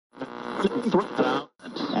Hello,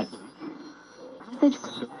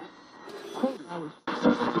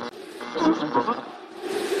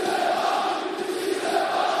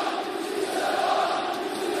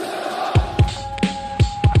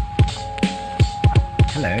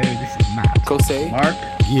 this is Matt. Kosei. Mark.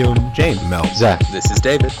 Guillaume. James. Mel. Zach. This is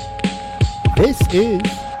David. This is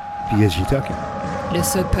PSG Talking. Le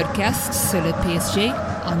seul podcast sur le PSG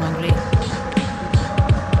en anglais.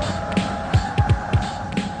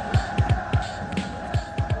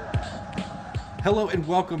 Hello and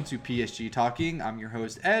welcome to PSG Talking. I'm your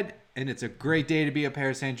host Ed, and it's a great day to be a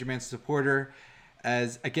Paris Saint-Germain supporter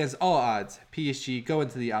as, against all odds, PSG go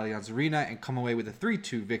into the Allianz Arena and come away with a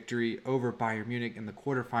 3-2 victory over Bayern Munich in the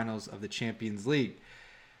quarterfinals of the Champions League.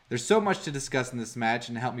 There's so much to discuss in this match,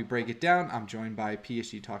 and to help me break it down, I'm joined by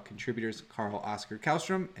PSG Talk contributors Carl Oscar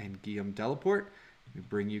Kallstrom and Guillaume Delaporte. Let me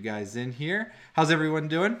bring you guys in here. How's everyone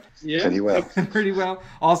doing? Yeah. Pretty well. Pretty well.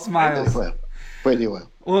 All smiles. Pretty well.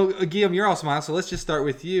 Well, Guillaume, you're all smiles, so let's just start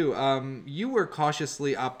with you. You were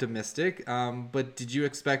cautiously optimistic, but did you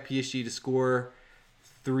expect PSG to score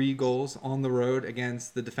 3 goals on the road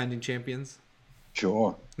against the defending champions?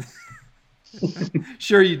 Sure.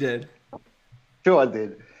 Sure you did. Sure I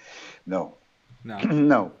did. No. No.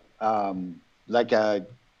 No. Like I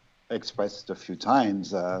expressed a few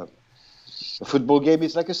times, a football game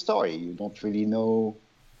is like a story. You don't really know.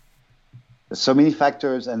 There's so many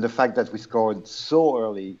factors, and the fact that we scored so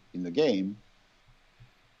early in the game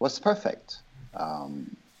was perfect.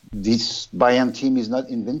 This Bayern team is not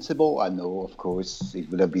invincible. I know, of course, it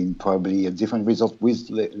would have been probably a different result with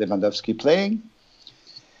Lewandowski playing.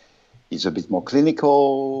 He's a bit more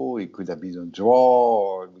clinical. It could have been a draw,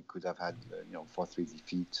 or we could have had 4-3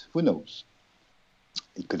 defeat. Who knows?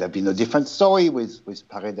 It could have been a different story with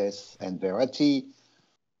Paredes and Verratti.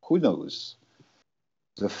 Who knows?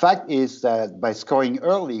 The fact is that by scoring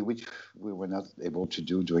early, which we were not able to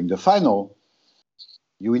do during the final,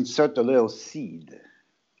 you insert a little seed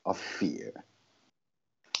of fear.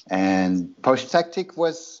 And Poch's tactic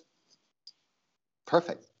was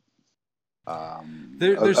perfect.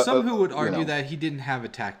 There's some who would argue that he didn't have a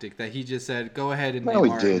tactic, that he just said, go ahead and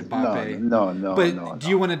Neymar and Mbappe. No. But do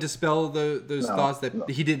you want to dispel those thoughts that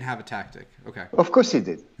he didn't have a tactic? Okay. Of course he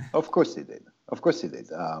did.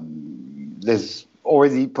 There's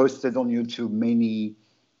already posted on YouTube many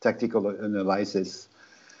tactical analysis.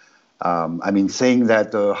 Saying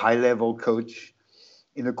that a high-level coach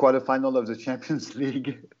in the quarterfinal of the Champions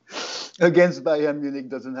League against Bayern Munich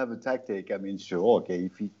doesn't have a tactic. Sure, okay,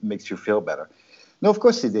 if it makes you feel better. No, of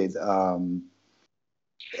course he did. And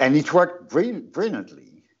it worked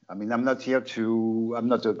brilliantly. I'm not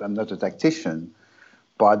a tactician,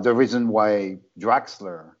 but the reason why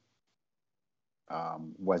Draxler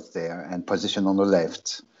was there and positioned on the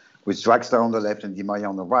left, with Draxler on the left and Di Maria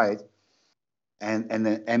on the right, and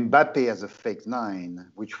then Mbappe as a fake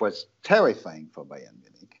 9, which was terrifying for Bayern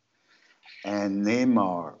Munich. And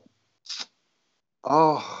Neymar.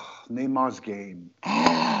 Oh, Neymar's game.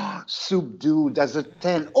 Subdued as a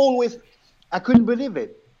 10. Always. I couldn't believe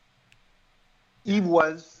it. He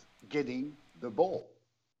was getting the ball,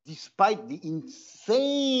 despite the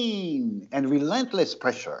insane and relentless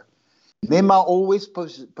pressure. Neymar always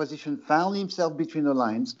found himself between the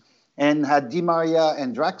lines and had Di Maria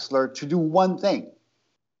and Draxler to do one thing.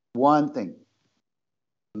 Launch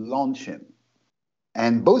him.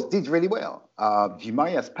 And both did really well. Di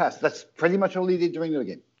Maria's pass, that's pretty much all he did during the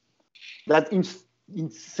game. That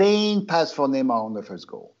insane pass for Neymar on the first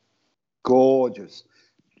goal. Gorgeous.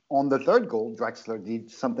 On the third goal, Draxler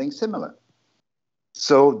did something similar.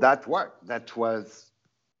 So that worked. That was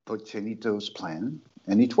Pochettino's plan,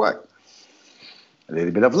 and it worked. A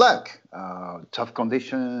little bit of luck, tough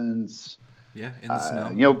conditions. Yeah, in the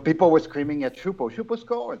snow. People were screaming at Choupo. Choupo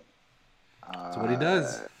scored. That's what he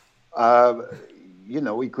does.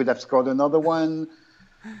 He could have scored another one.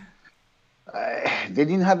 They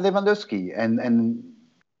didn't have Lewandowski, and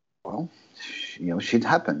shit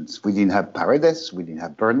happens. We didn't have Paredes, we didn't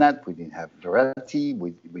have Bernat, we didn't have Verratti,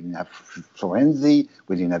 we didn't have Florenzi,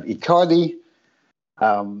 we didn't have Icardi.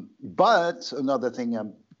 But another thing I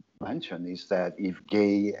mentioned is that if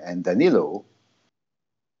Gay and Danilo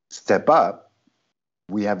step up,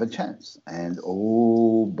 we have a chance. And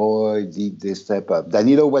oh boy, did they step up.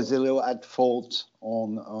 Danilo was a little at fault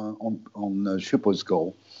on Choupo's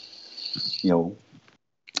goal. He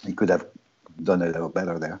could have done a little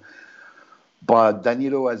better there. But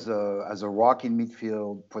Danilo as a rock in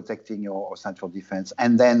midfield, protecting your central defense,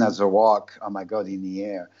 and then as a rock, oh my God, in the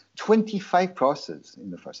air. 25 crosses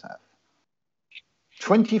in the first half.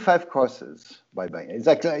 25 crosses by Bayern.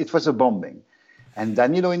 It was a bombing. And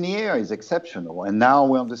Danilo in the air is exceptional. And now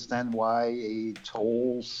we understand why a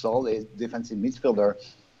tall, solid defensive midfielder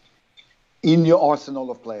in your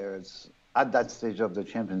arsenal of players at that stage of the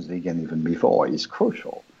Champions League and even before is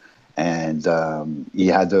crucial. And he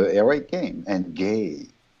had a heroic game. And Gay,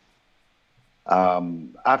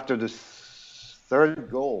 after the third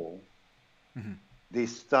goal, they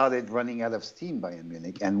started running out of steam, Bayern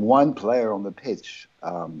Munich. And one player on the pitch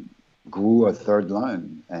grew a third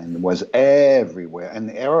line and was everywhere. And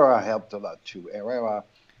Herrera helped a lot too. Herrera,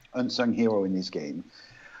 unsung hero in this game.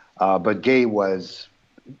 But Gay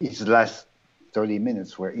his last 30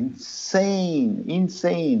 minutes were insane.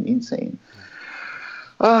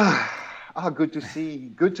 Good to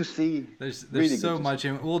see. There's really so much,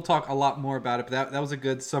 and we'll talk a lot more about it. But that was a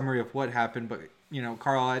good summary of what happened. But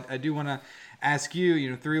Carl, I do want to ask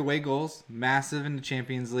you. 3 away goals, massive in the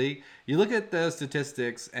Champions League. You look at the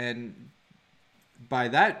statistics, and by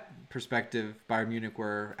that perspective, Bayern Munich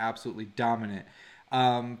were absolutely dominant.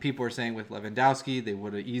 People are saying with Lewandowski, they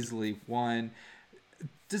would have easily won.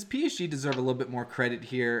 Does PSG deserve a little bit more credit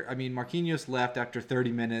here? I mean, Marquinhos left after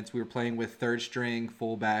 30 minutes. We were playing with third-string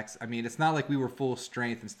fullbacks. I mean, it's not like we were full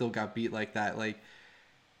strength and still got beat like that. Like,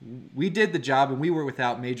 we did the job, and we were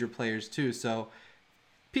without major players too. So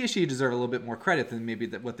PSG deserve a little bit more credit than maybe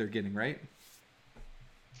what they're getting, right?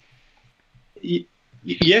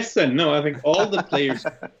 Yes and no. I think all the players...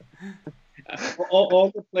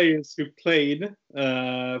 all the players who played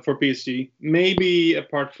for PSG, maybe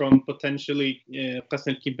apart from potentially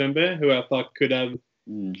Presnel Kimpembe, who I thought could have,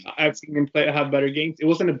 I've seen him have better games. It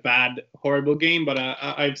wasn't a bad, horrible game, but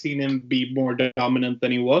I've seen him be more dominant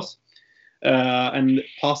than he was. And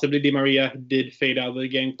possibly Di Maria did fade out of the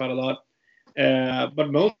game quite a lot.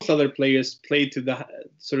 But most other players played to the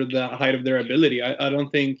sort of the height of their ability. I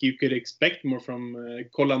don't think you could expect more from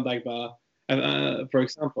Kolan Dagba, for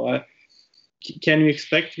example. Can you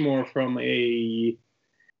expect more from a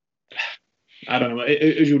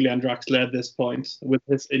Julian Draxler at this point with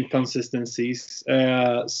his inconsistencies?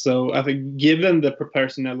 So I think given the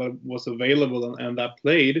personnel that was available and that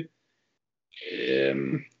played,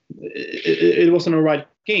 it wasn't a right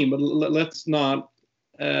game. But let's not.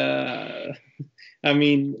 I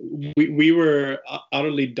mean, we were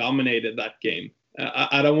utterly dominated that game.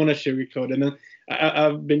 I don't want to sugarcoat it. And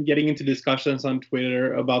I've been getting into discussions on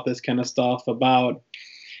Twitter about this kind of stuff, about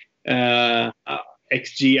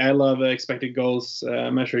XG. I love expected goals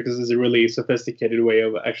measure because it's a really sophisticated way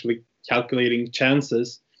of actually calculating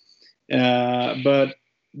chances. But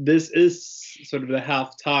this is sort of the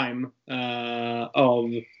halftime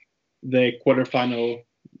of the quarterfinal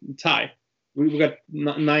tie. We've got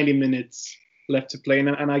 90 minutes left to play,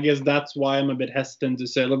 and I guess that's why I'm a bit hesitant to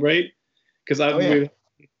celebrate, because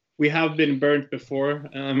we have been burnt before.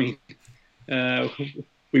 I mean,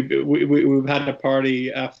 we've had a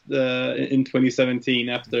party after in 2017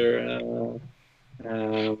 after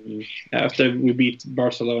we beat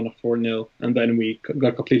Barcelona 4-0, and then we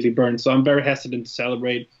got completely burned. So I'm very hesitant to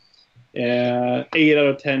celebrate. 8 out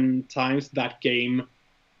of 10 times that game,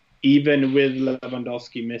 even with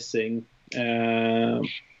Lewandowski missing,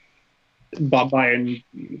 Bayern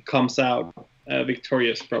comes out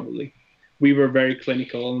victorious probably. We were very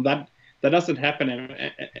clinical, and that doesn't happen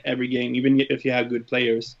every game, even if you have good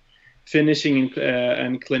players. Finishing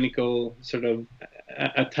and clinical sort of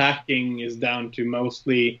attacking is down to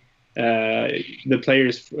mostly the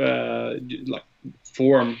players' like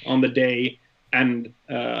form on the day and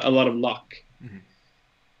a lot of luck. Mm-hmm.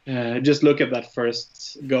 Just look at that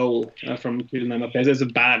first goal from Kylian Mbappé. It's a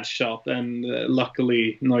bad shot, and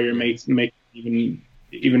luckily Neuer makes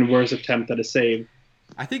even worse attempt at a save.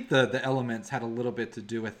 I think the elements had a little bit to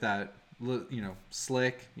do with that.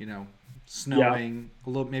 Slick, snowing, a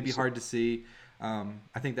little maybe hard to see. I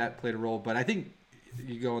think that played a role. But I think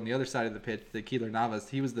you go on the other side of the pitch, the Keylor Navas,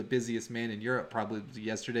 he was the busiest man in Europe probably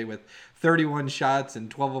yesterday with 31 shots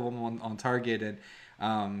and 12 of them on target. And,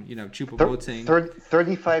 Choupo-Moting.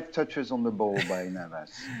 35 touches on the ball by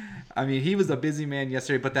Navas. I mean, he was a busy man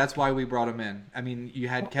yesterday, but that's why we brought him in. I mean, you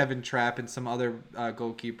had Kevin Trapp and some other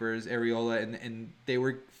goalkeepers, Areola, and they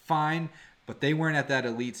were fine, but they weren't at that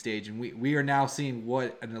elite stage. And we are now seeing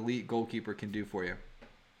what an elite goalkeeper can do for you.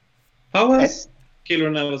 How has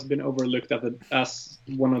Keylor Navas been overlooked as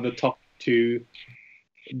one of the top 2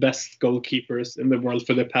 best goalkeepers in the world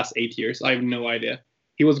for the past 8 years? I have no idea.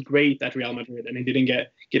 He was great at Real Madrid, and he didn't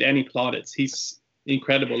get any plaudits. He's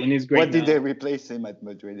incredible, and he's great. What did they replace him at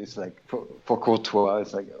Madrid? It's like for Courtois.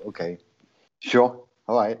 It's like, okay, sure,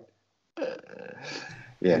 all right,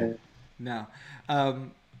 yeah. Now,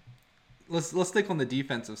 let's stick on the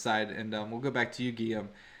defensive side, and we'll go back to you, Guillaume.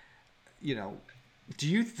 Do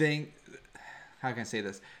you think how can I say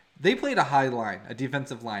this? They played a high line, a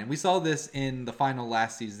defensive line. We saw this in the final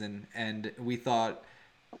last season, and we thought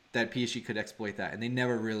that PSG could exploit that, and they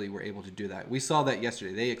never really were able to do that. We saw that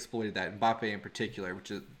yesterday. They exploited that, Mbappe in particular,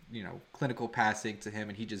 which is, clinical passing to him,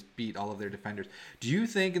 and he just beat all of their defenders. Do you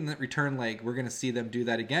think in the return leg we're going to see them do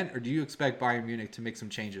that again, or do you expect Bayern Munich to make some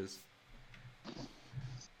changes?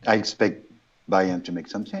 I expect Bayern to make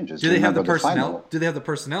some changes. Do they have the personnel? Do they have the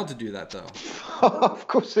personnel to do that, though? Of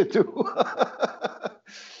course they do.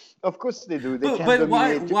 Of course they do. But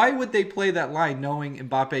why would they play that line knowing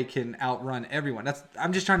Mbappe can outrun everyone?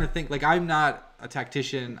 I'm just trying to think. Like, I'm not a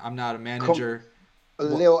tactician. I'm not a manager. A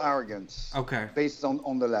little arrogance. Okay. Based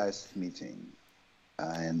on the last meeting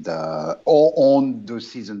and on the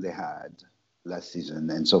season they had last season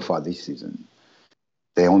and so far this season.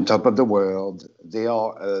 They're on top of the world. They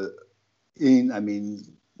are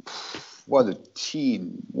what a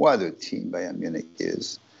team Bayern Munich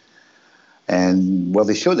is. And, well,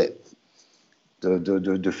 they showed it.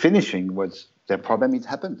 The finishing was their problem. It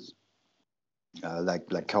happens.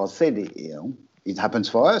 Like Carl said, it happens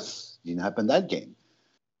for us. It didn't happen that game.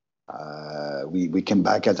 We came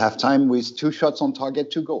back at halftime with 2 shots on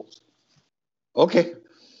target, 2 goals. Okay.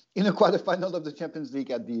 In a quarterfinal of the Champions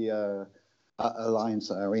League at the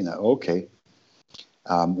Alliance Arena. Okay.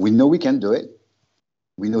 We know we can do it.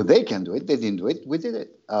 We know they can do it. They didn't do it. We did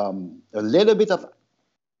it. A little bit of...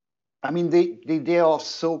 they are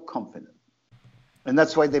so confident. And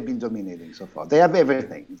that's why they've been dominating so far. They have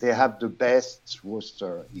everything. They have the best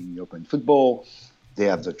roster in European football. They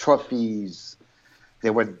have the trophies. They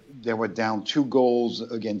were down 2 goals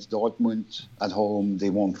against Dortmund at home. They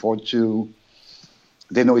won 4-2.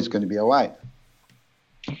 They know it's going to be all right.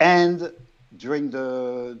 And during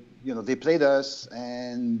they played us,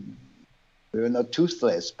 and we were not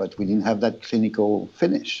toothless, but we didn't have that clinical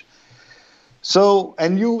finish. So,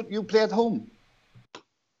 and you play at home.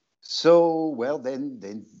 So, well, then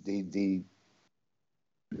the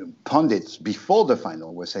pundits before the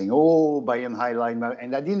final were saying, oh, Bayern highline,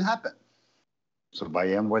 and that didn't happen. So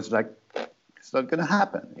Bayern was like, it's not going to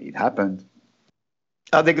happen. It happened.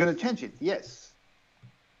 Are they going to change it? Yes.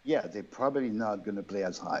 Yeah, they're probably not going to play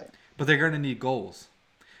as high. But they're going to need goals.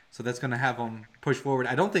 So that's going to have them push forward.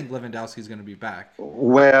 I don't think Lewandowski is going to be back.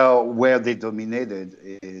 Well, where they dominated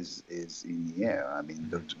is in the air.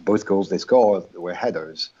 Both goals they scored were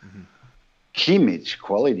headers. Mm-hmm. Kimmich,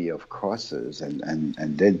 quality of crosses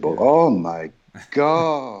and dead ball. Oh, my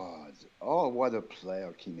God. Oh, what a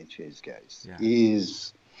player Kimmich is, guys. Yeah.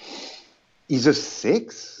 He's a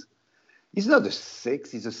 6. He's not a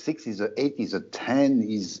 6. He's a 6. He's a 8. He's a 10.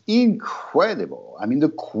 He's incredible. The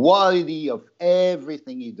quality of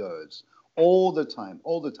everything he does all the time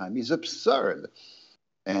is absurd.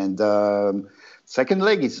 And second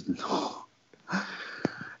leg is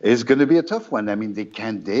going to be a tough one. They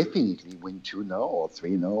can definitely win 2-0 or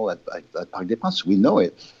 3-0 at Parc des Princes. We know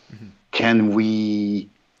it. Mm-hmm. Can we...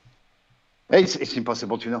 It's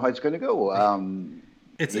impossible to know how it's going to go.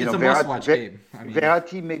 It's a must-watch game.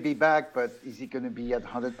 Verratti may be back, but is he going to be at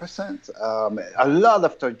 100%? A lot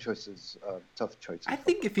of tough choices. I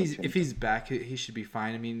think if he's back, he should be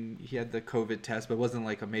fine. He had the COVID test, but it wasn't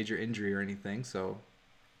like a major injury or anything. So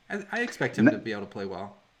I expect him to be able to play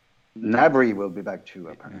well. Gnabry will be back too,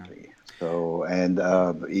 apparently. Yeah. So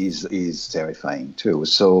he's terrifying too.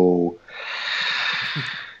 So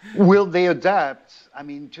will they adapt?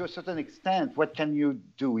 To a certain extent, what can you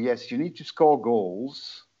do? Yes, you need to score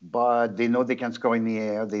goals, but they know they can score in the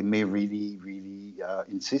air. They may really, really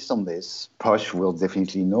insist on this. Posh will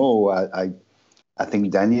definitely know. I think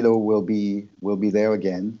Danilo will be there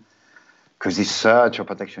again because he's such a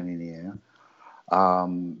protection in the air.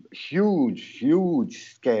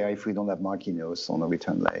 Huge scare if we don't have Marquinhos on the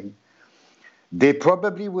return leg. They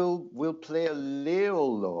probably will play a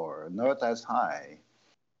little lower, not as high.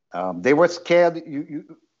 They were scared.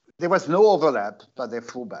 There was no overlap by their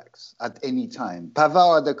fullbacks at any time.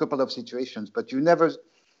 Pavard had a couple of situations, but you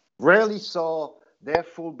rarely saw their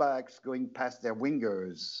fullbacks going past their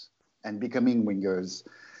wingers and becoming wingers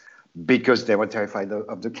because they were terrified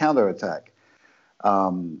of the counterattack.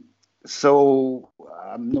 So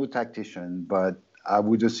I'm no tactician, but I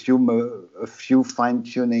would assume a few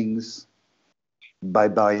fine-tunings by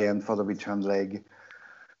Bayern for the return leg.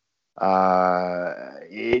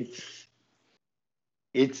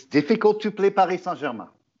 It's difficult to play Paris Saint-Germain.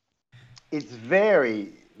 It's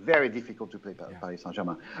very, very difficult to play Paris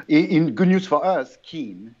Saint-Germain. In good news for us,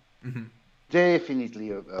 Keane,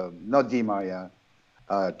 definitely not Di Maria.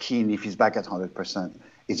 Keane, if he's back at 100%,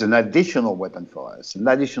 is an additional weapon for us, an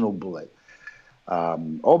additional bullet.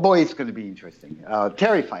 Oh boy, it's going to be interesting.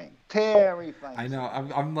 Terrifying. I know.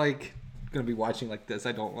 I'm like going to be watching like this.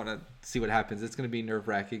 I don't want to see what happens. It's going to be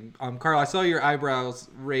nerve-wracking. Carl, I saw your eyebrows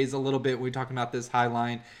raise a little bit when we were talking about this high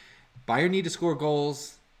line. Bayern need to score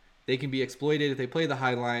goals. They can be exploited if they play the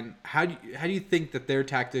high line. How do you think that their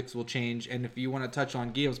tactics will change? And if you want to touch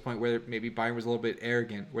on Guillaume's point where maybe Bayern was a little bit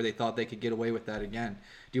arrogant, where they thought they could get away with that again.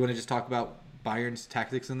 Do you want to just talk about Bayern's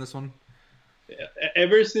tactics in this one?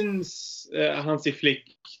 Ever since Hansi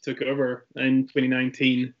Flick took over in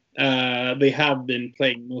 2019, they have been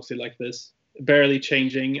playing mostly like this, barely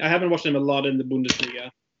changing. I haven't watched them a lot in the Bundesliga,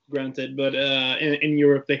 granted, but in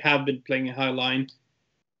Europe they have been playing a high line,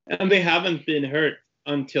 and they haven't been hurt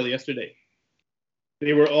until yesterday.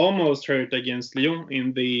 They were almost hurt against Lyon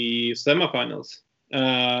in the semifinals.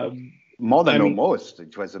 More than almost.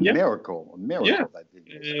 It was a miracle. Yeah. That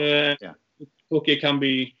did. Okay,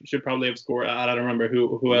 Kambi should probably have scored. I don't remember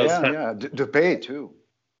who else. Depay too.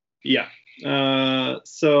 Yeah.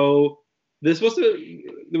 So this was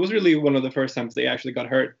really one of the first times they actually got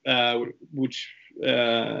hurt, which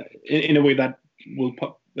in a way that will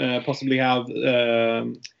possibly have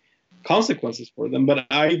consequences for them. But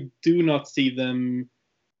I do not see them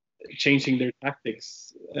changing their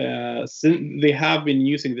tactics. Since they have been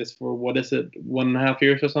using this for 1.5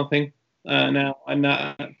 years or something now, and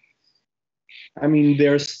I mean,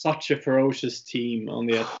 they're such a ferocious team on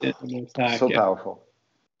the attack. So powerful.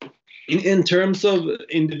 In terms of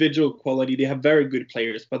individual quality, they have very good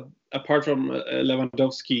players, but apart from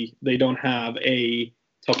Lewandowski, they don't have a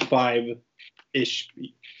top 5-ish.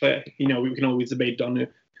 We can always debate on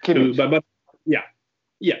who, but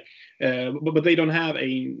but they don't have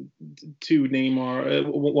a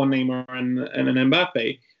one Neymar and an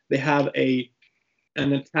Mbappe. They have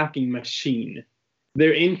an attacking machine.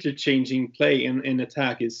 Their interchanging play in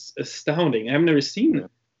attack is astounding. I've never seen it.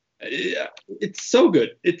 It's so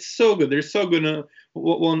good. It's so good. They're so good on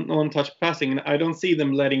one-touch passing, and I don't see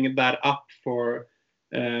them letting that up for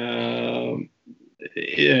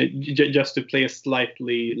just to play a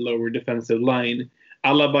slightly lower defensive line.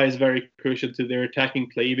 Alaba is very crucial to their attacking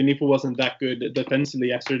play. Even if it wasn't that good defensively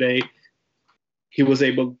yesterday, he was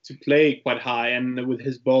able to play quite high, and with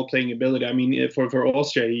his ball playing ability, I mean, for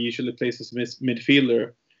Austria, he usually plays as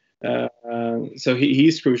midfielder. So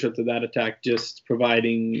he's crucial to that attack, just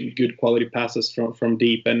providing good quality passes from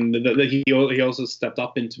deep. And he also stepped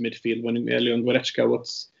up into midfield when Leon Goretzka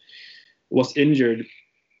was injured.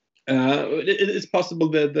 It's possible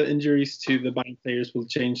that the injuries to the Bayern players will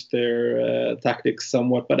change their tactics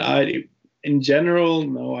somewhat, but in general,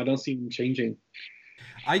 no, I don't see them changing.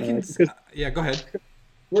 Go ahead.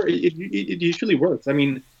 It usually works. I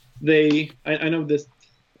mean, I know this.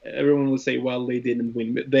 Everyone will say, well, they didn't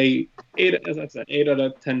win, but as I said, 8 out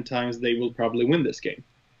of 10 times they will probably win this game.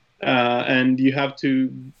 And you have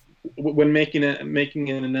to, when making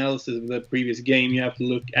an analysis of the previous game, you have to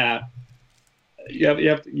look at.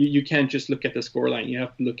 You can't just look at the scoreline. You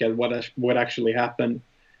have to look at what actually happened,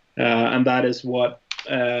 and that is what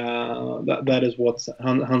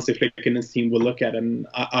Hansi Flick and his team will look at. And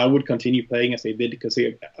I would continue playing as they did because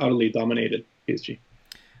they utterly dominated PSG.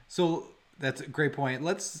 So that's a great point.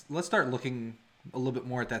 Let's start looking a little bit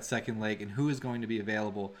more at that second leg and who is going to be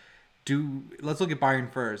available. Let's look at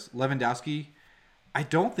Bayern first. Lewandowski, I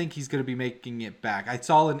don't think he's going to be making it back. I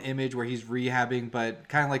saw an image where he's rehabbing, but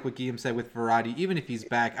kind of like what Guillaume said with Verratti, even if he's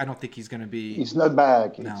back, I don't think he's going to be... He's not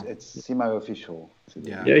back. No. It's semi-official.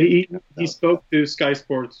 Yeah, he spoke to Sky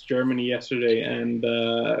Sports Germany yesterday, and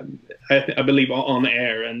I believe on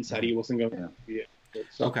air, and said he wasn't going to be it.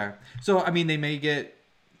 So. Okay. So, I mean, they may get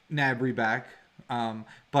Gnabry back,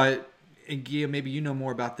 but... And Guillaume, maybe you know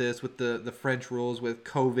more about this with the French rules with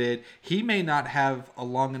COVID. He may not have a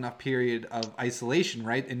long enough period of isolation,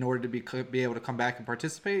 right, in order to be able to come back and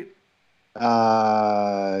participate?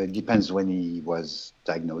 Depends when he was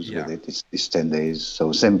diagnosed with it. It's 10 days.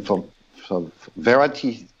 So same for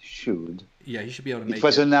Verratti should. Yeah, he should be able to make it. It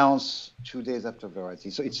was announced 2 days after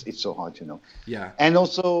Verratti, so it's so hard to know. Yeah. And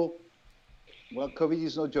also, well, COVID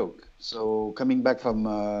is no joke. So coming back from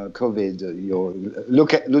COVID,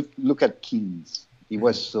 look at Keane. He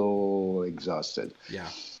was so exhausted. Yeah.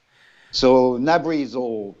 So Gnabry is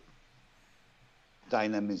all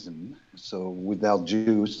dynamism. So without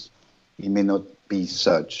juice, he may not be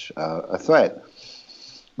such a threat.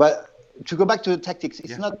 But to go back to the tactics,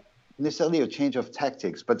 it's not necessarily a change of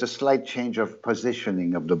tactics, but a slight change of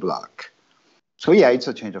positioning of the block. So yeah, it's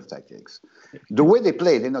a change of tactics. The way they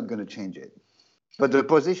play, they're not going to change it. But the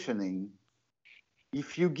positioning,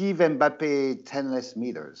 if you give Mbappe 10 less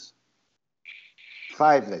meters,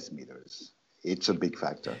 5 less meters, it's a big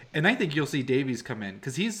factor. And I think you'll see Davies come in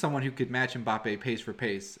because he's someone who could match Mbappe pace for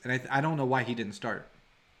pace. And I don't know why he didn't start.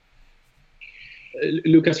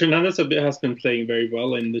 Lucas Hernandez has been playing very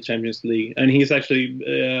well in the Champions League, and he's actually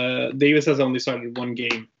Davis has only started one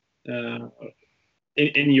game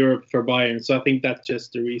in Europe for Bayern, so I think that's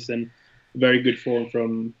just the reason. Very good form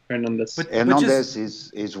from Hernandez. Hernandez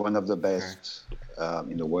is one of the best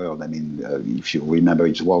in the world. I mean, if you remember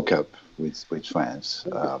his World Cup with France.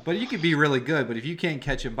 But you could be really good, but if you can't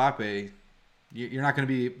catch Mbappe, you're not going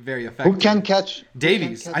to be very effective. Who can catch?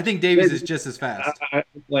 Davies. I think Davies is just as fast.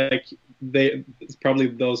 It's probably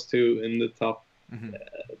those two in the top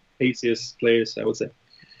paciest players, I would say.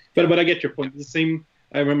 But I get your point. The same.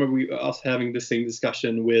 I remember us having the same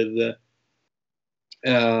discussion with.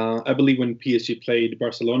 I believe when PSG played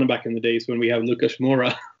Barcelona back in the days when we have Lucas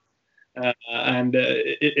Moura, and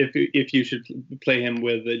if you should play him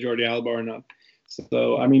with Jordi Alba or not.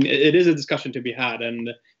 So I mean, it is a discussion to be had, and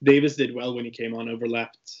Davis did well when he came on,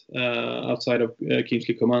 overlapped outside of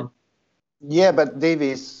Kingsley Coman. Yeah, but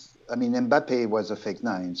Davis, I mean, Mbappe was a fake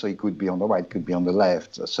nine, so he could be on the right, could be on the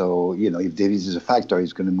left. So if Davis is a factor,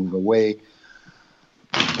 he's going to move away.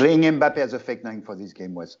 Playing Mbappe as a fake nine for this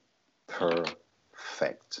game was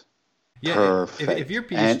perfect. Yeah, perfect. If you're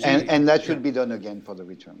PSG, and that should be done again for the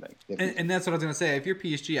return leg. And that's what I was going to say. If you're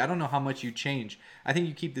PSG, I don't know how much you change. I think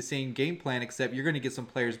you keep the same game plan, except you're going to get some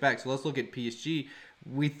players back. So let's look at PSG.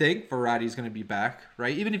 We think Verratti's going to be back,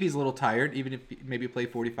 right? Even if he's a little tired, even if maybe play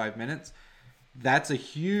 45 minutes, that's a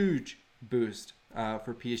huge boost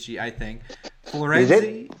for PSG. I think.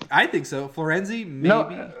 Florenzi, I think so. Florenzi, maybe.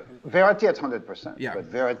 No, Verratti at 100%. Yeah.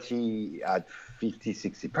 But Verratti at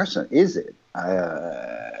 50-60%, is it?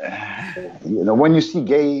 When you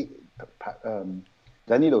see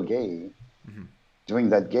Danilo Gay during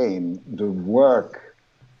that game, the work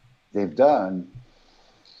they've done.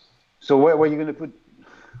 So where are you going to put?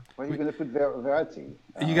 Where are you going to put Verratti?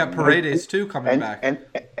 You got Paredes too coming back, and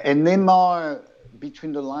Neymar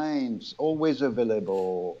between the lines, always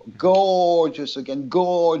available, gorgeous game,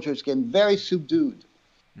 very subdued,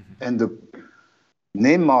 and the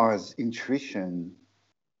Neymar's intuition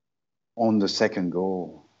on the second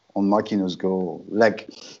goal, on Marquinhos' goal. Like,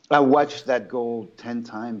 I watched that goal 10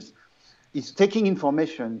 times. He's taking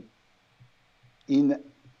information in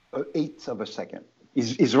an eighth of a second.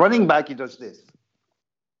 He's running back, he does this.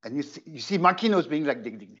 And you see Marquinhos being like,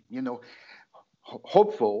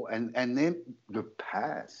 hopeful, and then the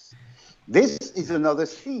pass. This is another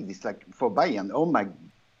seed. It's like for Bayern, oh my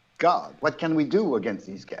God, what can we do against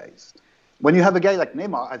these guys? When you have a guy like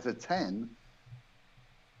Neymar as a 10,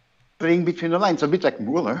 playing between the lines, a bit like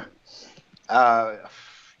Müller.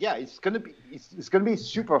 It's gonna be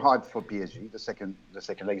super hard for PSG. The second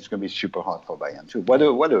leg is gonna be super hard for Bayern too.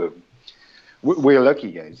 We're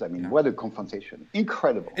lucky, guys. I mean, what a confrontation!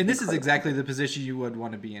 Incredible. And this is exactly the position you would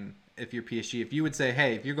want to be in if you're PSG. If you would say,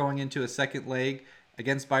 hey, if you're going into a second leg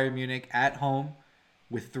against Bayern Munich at home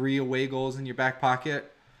with 3 away goals in your back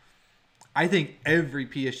pocket, I think every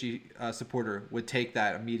PSG supporter would take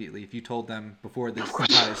that immediately. If you told them before this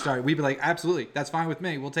started, we'd be like, absolutely, that's fine with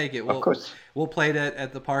me. We'll take it. We'll play it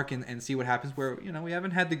at the park and see what happens. Where we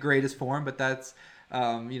haven't had the greatest form, but that's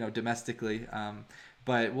domestically.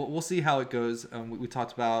 But we'll see how it goes. We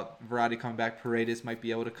talked about Verratti coming back. Paredes might be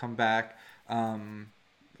able to come back.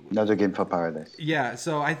 Another game for Paredes. Yeah,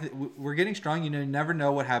 so we're getting strong. You never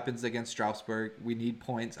know what happens against Strasbourg. We need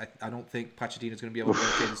points. I don't think Pochettino's going to be able to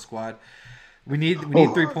rotate the squad. We need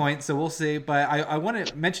 3 points, so we'll see. But I want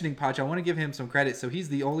to, mentioning Poch, I want to give him some credit. So he's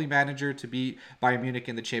the only manager to beat Bayern Munich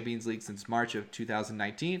in the Champions League since March of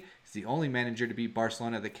 2019. He's the only manager to beat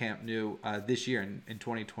Barcelona at the Camp Nou this year in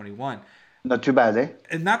 2021. Not too bad, eh?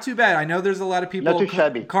 And not too bad. I know there's a lot of people. Not too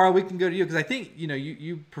shabby. Carl, we can go to you because I think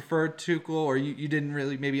you preferred Tuchel, or you didn't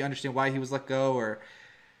really maybe understand why he was let go, or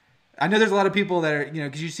I know there's a lot of people that are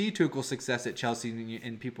because you see Tuchel's success at Chelsea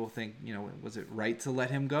and people think was it right to let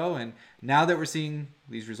him go? And now that we're seeing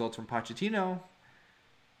these results from Pochettino,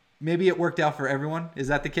 maybe it worked out for everyone. Is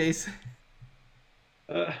that the case?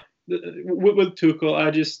 With Tuchel,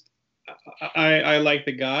 I like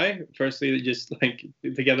the guy. Firstly, just like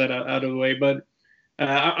to get that out of the way, but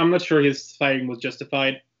I'm not sure his firing was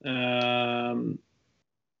justified.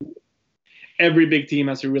 Every big team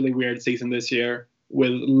has a really weird season this year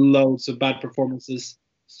with loads of bad performances,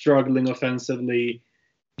 struggling offensively,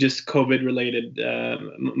 just COVID-related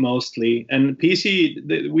mostly. And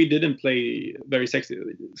PSG, we didn't play very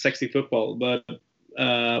sexy football, but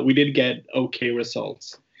we did get okay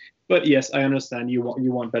results. But yes, I understand you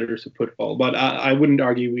want better football, but I wouldn't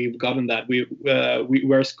argue we've gotten that.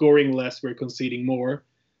 We're scoring less, we're conceding more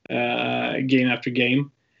game after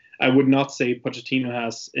game. I would not say Pochettino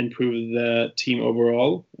has improved the team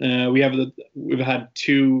overall. We've had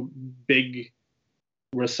 2 big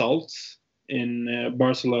results in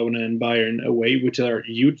Barcelona and Bayern away, which are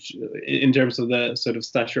huge in terms of the sort of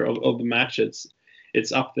stature of the match.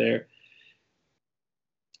 It's up there.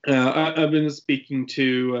 I've been speaking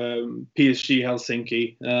to PSG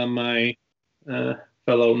Helsinki, my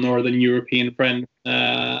fellow Northern European friend,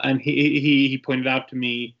 and he pointed out to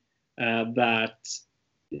me that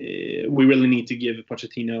we really need to give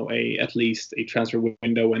Pochettino at least a transfer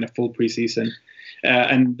window and a full preseason,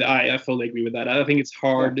 and I fully agree with that. I think it's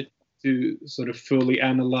hard to sort of fully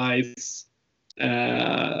analyze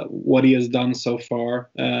what he has done so far,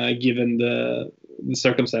 given the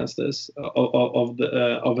circumstances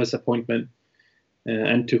of his appointment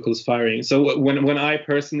and Tuchel's firing. So when I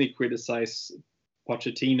personally criticize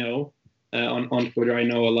Pochettino on Twitter, I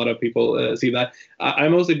know a lot of people see that. I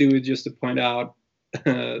mostly do it just to point out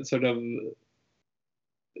sort of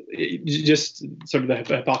the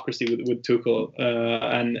hypocrisy with Tuchel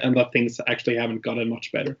and that things actually haven't gotten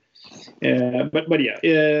much better. But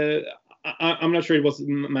yeah, I'm not sure it was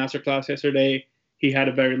masterclass yesterday. He had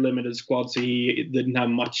a very limited squad, so he didn't have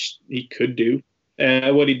much he could do.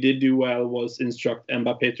 What he did do well was instruct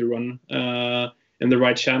Mbappé to run in the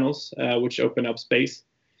right channels, which opened up space.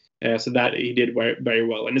 So that he did very, very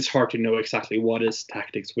well. And it's hard to know exactly what is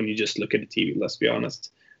tactics when you just look at the TV, let's be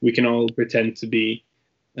honest. We can all pretend to be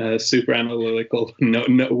super analytical. No,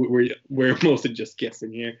 we're mostly just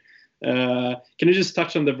guessing here. Can you just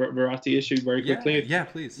touch on the Verratti issue very quickly? Yeah,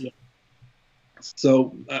 please. Yeah.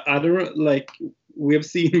 So I don't we have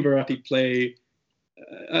seen Verratti play.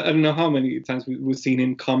 I don't know how many times we've seen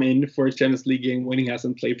him come in for a Champions League game when he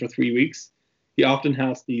hasn't played for 3 weeks. He often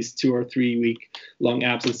has these 2 or 3 week long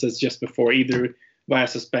absences just before, either via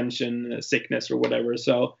suspension, sickness, or whatever.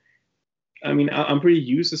 So, I mean, I'm pretty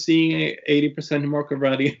used to seeing 80% Marco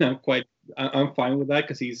Verratti, and I'm fine with that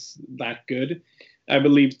because he's that good. I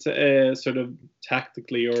believe sort of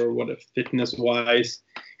tactically or fitness-wise,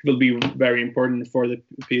 it will be very important for the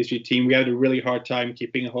PSG team. We had a really hard time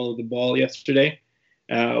keeping a hold of the ball yesterday,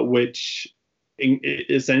 which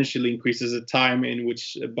essentially increases the time in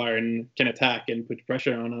which Bayern can attack and put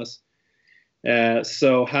pressure on us.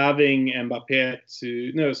 So having having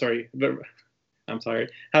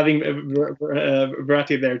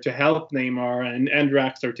Verratti there to help Neymar and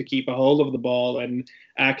Draxler to keep a hold of the ball and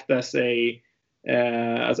act as a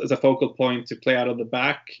focal point to play out of the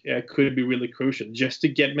back could be really crucial, just to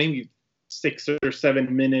get maybe 6 or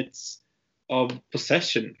 7 minutes of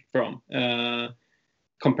possession from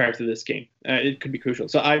compared to this game. It could be crucial.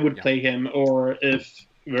 So I would play him, or if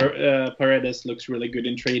Paredes looks really good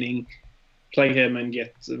in training, play him and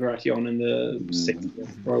get Verratti on in the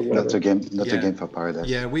 6th or whatever. That's a game for Paredes.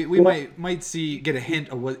 Yeah, we might get a hint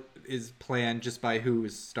of what is planned just by who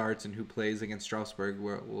starts and who plays against Strasbourg.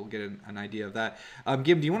 We'll get an idea of that.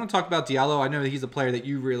 Gim, do you want to talk about Diallo? I know that he's a player that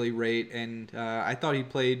you really rate, and I thought he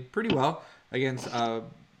played pretty well against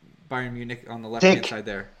Bayern Munich on the left-hand side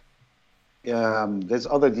there. There's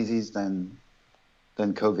other disease than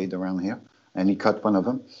COVID around here, and he caught one of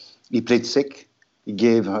them. He played sick. He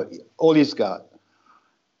gave all he's got,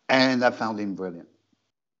 and I found him brilliant.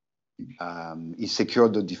 He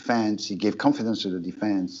secured the defense. He gave confidence to the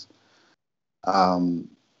defense, and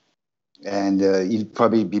he'll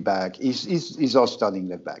probably be back. He's our starting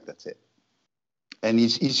left back. That's it. And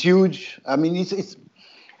he's huge. I mean, it's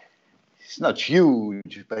not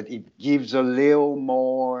huge, but it gives a little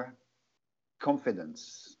more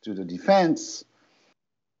confidence to the defense.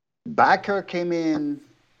 Bakker came in,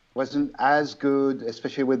 wasn't as good,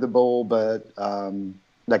 especially with the ball, but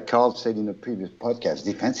like Carl said in the previous podcast,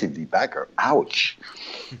 defensively, Bakker, ouch,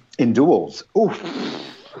 in duels, oof.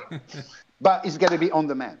 But he's got to be on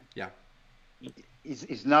the man. Yeah,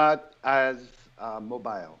 he's not as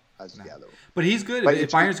mobile as Diallo. But he's good. But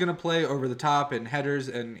if Bayern's going to play over the top and headers,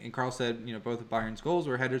 and Carl said, both of Bayern's goals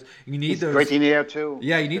were headers. You need those. Great in the air too.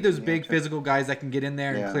 Yeah, you need those big physical guys that can get in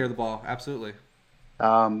there and clear the ball. Absolutely.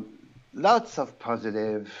 Lots of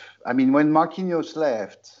positive. I mean, when Marquinhos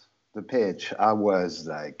left the pitch, I was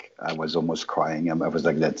almost crying. I was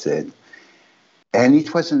like, that's it. And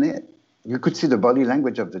it wasn't it. You could see the body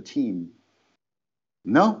language of the team.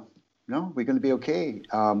 No, we're going to be okay.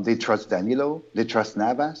 They trust Danilo. They trust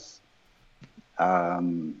Navas.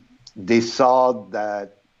 They saw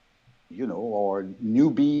that, our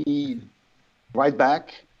newbie right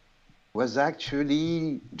back was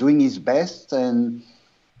actually doing his best. And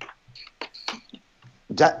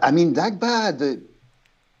Dagba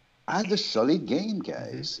had a solid game,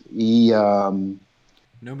 guys. He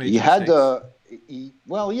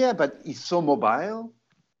but he's so mobile.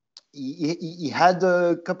 He had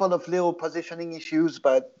a couple of little positioning issues,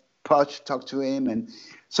 but Poch talked to him, and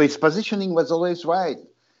so his positioning was always right.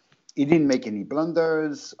 He didn't make any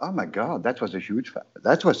blunders. Oh my God, that was a huge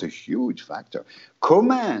factor.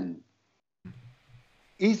 Coman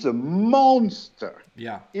is a monster.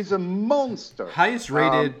 Yeah. He's a monster. Highest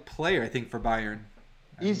rated player, I think, for Bayern.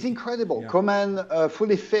 He's incredible. Yeah. Coman,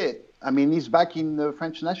 fully fit. I mean, he's back in the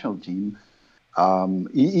French national team.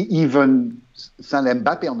 Even sent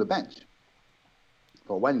Mbappe on the bench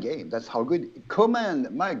for one game. That's how good. Coman,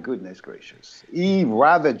 my goodness gracious. He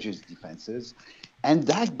ravages defenses. And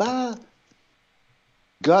Dagba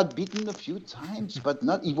got beaten a few times, but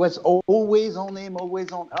not. He was always on him,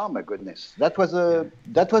 always on. Oh my goodness, that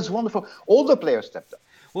was wonderful. All the players stepped up.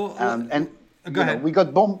 Well, And go ahead. We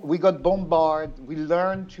got bombarded. We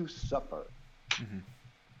learned to suffer. Mm-hmm.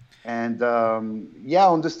 And I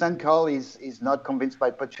understand Carl is not convinced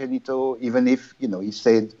by Pochettino, even if he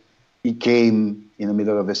said he came in the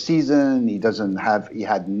middle of a season. He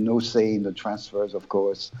had no say in the transfers, of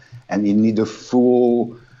course, and he need a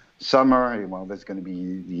full summer. Well, there's going to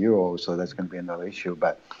be the Euro, so that's going to be another issue.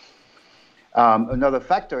 But another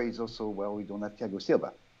factor is also, we don't have Thiago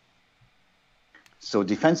Silva. So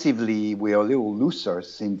defensively, we are a little looser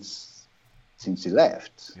since he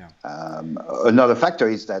left. Yeah. Another factor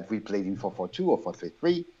is that we played in 4-4-2 or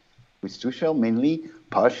 4-3-3 with Tuchel mainly.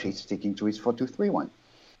 Poch is sticking to his 4-2-3-1.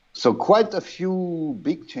 So quite a few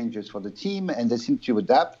big changes for the team, and they seem to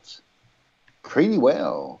adapt pretty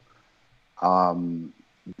well.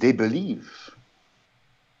 They believe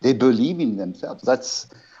in themselves. That's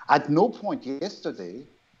at no point yesterday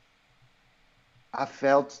I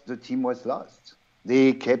felt the team was lost.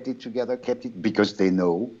 They kept it together, because they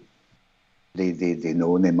know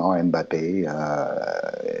Neymar, Mbappe,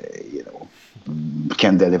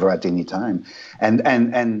 can deliver at any time,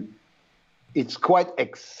 and it's quite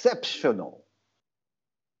exceptional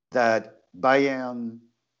that Bayern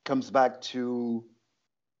comes back to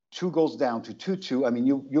 2 goals down to 2-2. I mean,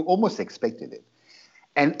 you almost expected it.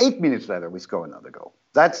 And 8 minutes later, we score another goal.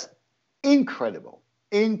 That's incredible.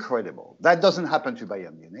 Incredible. That doesn't happen to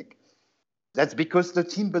Bayern Munich. That's because the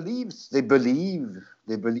team believes. They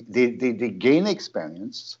gain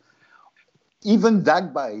experience. Even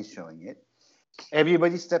Dagba is showing it.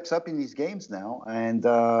 Everybody steps up in these games now. And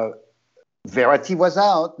Verratti was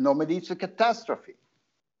out. Normally, it's a catastrophe.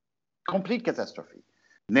 Complete catastrophe.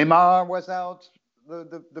 Neymar was out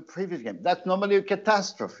the previous game. That's normally a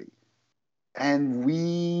catastrophe. And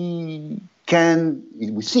we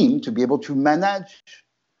seem to be able to manage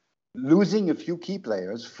losing a few key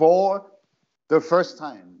players for the first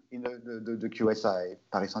time in the QSI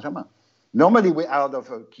Paris Saint-Germain. Normally, we're out of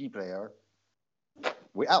a key player.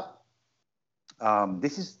 We're out.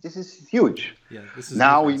 This is huge. Yeah, this is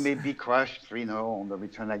now we may be crushed 3-0 on the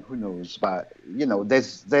return leg. Who knows? But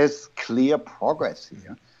there's clear progress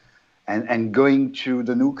here. And going to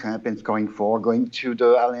the Nou Camp and scoring 4, going to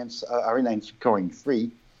the Allianz Arena and scoring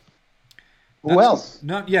 3. Who else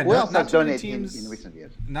has done it in recent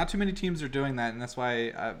years? Not too many teams are doing that, and that's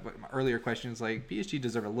why my earlier question is PSG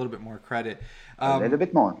deserve a little bit more credit. A little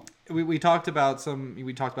bit more. We talked about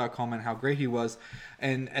Coleman, how great he was,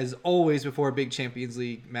 and as always before a big Champions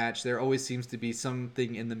League match, there always seems to be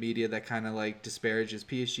something in the media that kind of disparages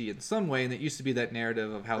PSG in some way, and it used to be that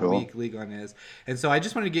narrative of how weak Ligue 1 is. And so I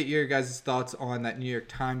just wanted to get your guys' thoughts on that New York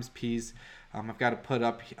Times piece. I've got it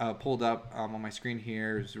pulled up on my screen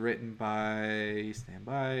here. It's written by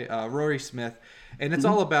Rory Smith, and it's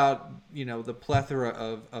all about the plethora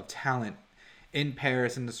of talent in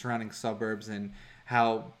Paris and the surrounding suburbs, and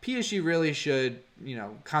how PSG really should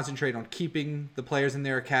concentrate on keeping the players in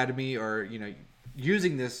their academy, or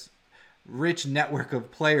using this rich network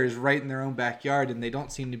of players right in their own backyard, and they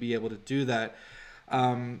don't seem to be able to do that.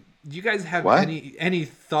 Do you guys have any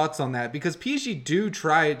thoughts on that? Because PSG do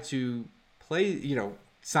try to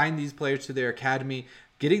sign these players to their academy.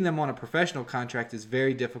 Getting them on a professional contract is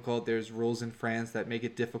very difficult. There's rules in France that make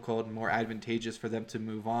it difficult and more advantageous for them to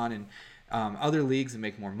move on in other leagues and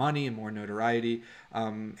make more money and more notoriety.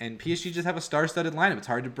 And PSG just have a star-studded lineup. It's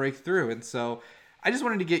hard to break through. And so I just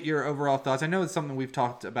wanted to get your overall thoughts. I know it's something we've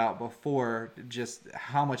talked about before, just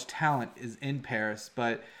how much talent is in Paris.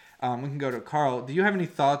 But we can go to Carl. Do you have any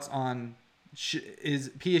thoughts on is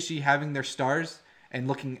PSG having their stars and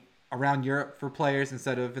looking around Europe for players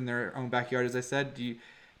instead of in their own backyard, as I said? Do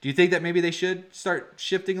you think that maybe they should start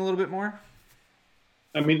shifting a little bit more?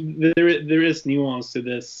 I mean, there is nuance to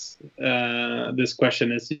this. This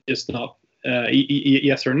question is just not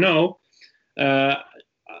yes or no.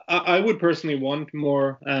 I would personally want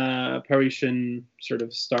more Parisian sort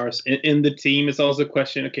of stars in the team. It's also a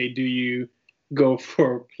question, okay, do you go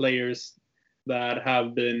for players that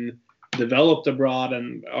have been developed abroad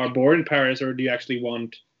and are born in Paris, or do you actually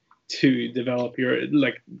want to develop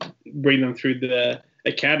bring them through the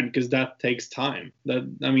academy, because that takes time.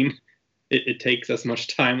 It takes as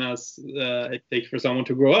much time as it takes for someone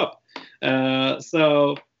to grow up. I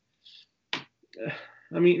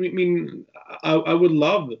would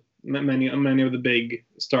love many of the big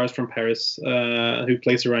stars from Paris who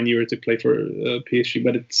plays around Europe to play for PSG,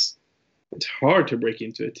 but it's hard to break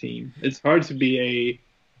into a team. It's hard to be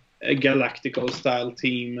a Galactical style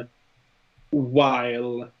team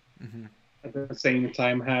while at the same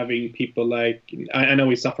time having people like, I know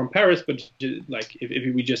he's not from Paris, but like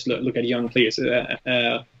if we just look at young players,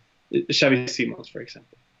 Xavi Simons, for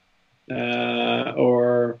example,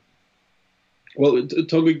 or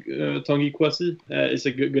Tanguy Kouassi is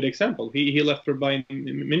a good example. He left for Bayern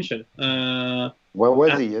München. Where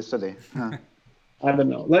was he yesterday? I don't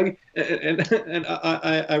know. And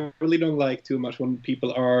I really don't like too much when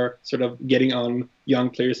people are sort of getting on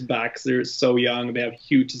young players' backs. They're so young. They have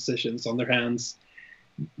huge decisions on their hands.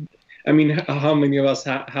 I mean, how many of us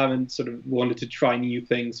haven't sort of wanted to try new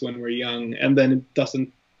things when we're young, and then it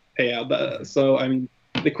doesn't pay out? So, I mean,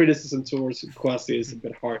 the criticism towards Kouassi is a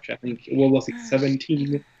bit harsh. I think, what was it,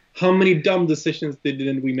 17? How many dumb decisions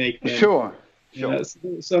didn't we make then? Sure.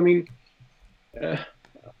 So I mean,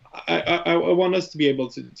 I want us to be able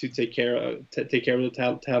to take care of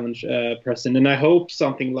the talent present, and I hope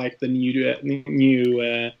something like the new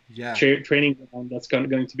training ground that's going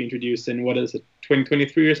to be introduced in, what is it,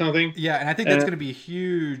 2023 or something? Yeah, and I think that's going to be a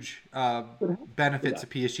huge benefit to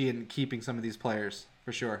PSG in keeping some of these players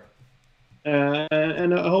for sure.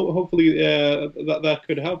 And hopefully that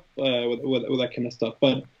could help with that kind of stuff.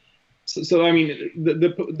 But so I mean,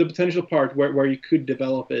 the potential part where you could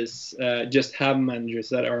develop is just have managers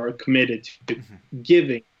that are committed to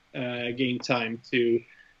giving game time to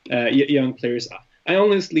young players. I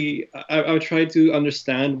honestly, I try to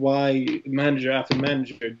understand why manager after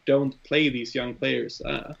manager don't play these young players.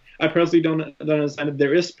 I personally don't understand it.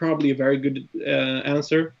 There is probably a very good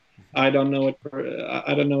answer. I don't know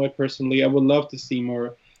it personally. I would love to see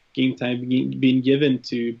more game time being given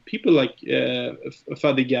to people like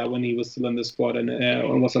Fadiga when he was still in the squad and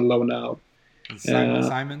was on loan out.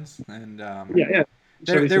 Simons and yeah.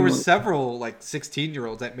 There were several like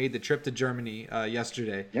 16-year-olds that made the trip to Germany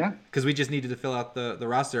yesterday. Yeah, because we just needed to fill out the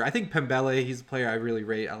roster. I think Pembele, he's a player I really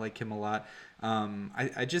rate. I like him a lot.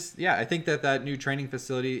 I think that new training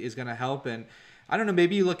facility is going to help. And I don't know,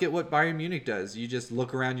 maybe you look at what Bayern Munich does. You just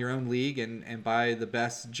look around your own league and buy the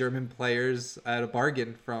best German players at a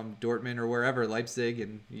bargain from Dortmund or wherever, Leipzig,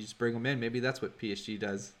 and you just bring them in. Maybe that's what PSG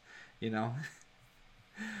does, you know?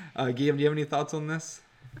 Guillaume, do you have any thoughts on this?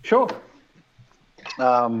 Sure.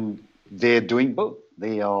 They're doing both.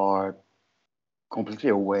 They are completely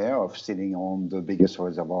aware of sitting on the biggest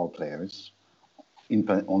reservoir of players on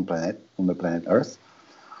the planet Earth.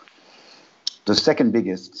 The second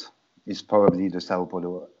biggest is probably the Sao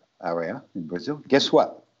Paulo area in Brazil. Guess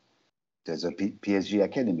what? There's a PSG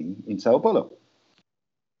academy in Sao Paulo.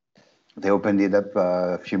 They opened it up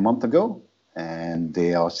a few months ago, and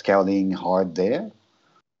they are scouting hard there.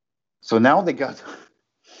 So now they got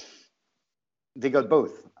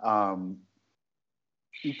both.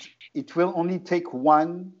 It will only take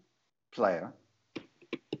one player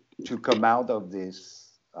to come out of these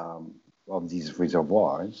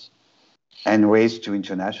reservoirs and raise to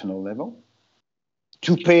international level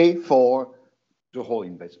to pay for the whole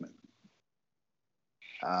investment.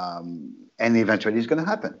 And eventually it's going to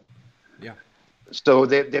happen. Yeah. So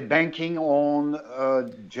they're banking on a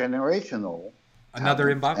generational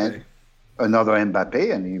Another Mbappe. Another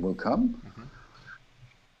Mbappe, and he will come. Mm-hmm.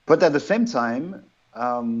 But at the same time,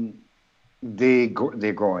 they're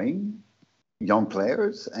growing young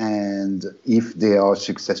players, and if they are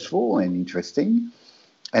successful and interesting,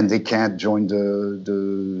 and they can't join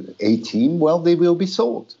the A team, well, they will be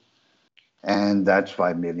sold. And that's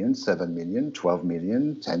 5 million, 7 million, 12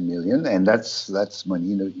 million, 10 million, and that's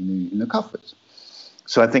money in the coffers.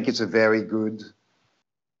 So I think it's a very good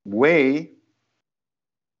way,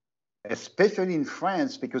 especially in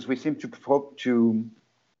France, because we seem to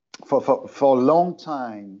for a long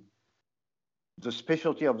time, the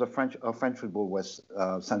specialty of French football was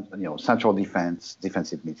central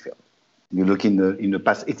defensive midfield. You look in the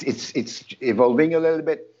past, it's evolving a little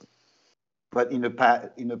bit, but in the past,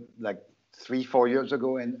 like 3-4 years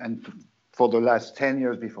ago, and for the last 10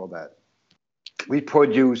 years before that, we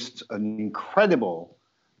produced an incredible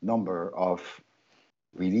number of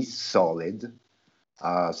really solid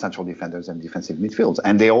central defenders and defensive midfields,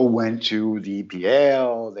 and they all went to the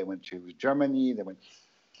EPL. They went to Germany.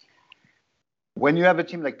 When you have a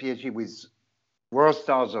team like PSG with world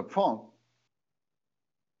stars up front,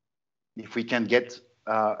 if we can get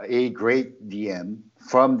a great DM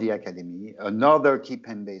from the academy, another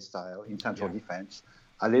Kipembe style in central defense.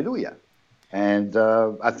 Hallelujah. And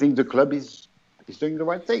I think the club is doing the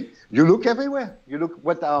right thing. You look everywhere. You look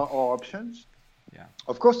what are our options. Yeah.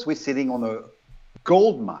 Of course, we're sitting on a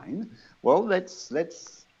gold mine. Well, let's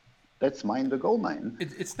mine the gold mine.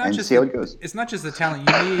 It's not and just see how it goes. It's not just the talent.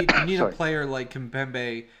 You need a player like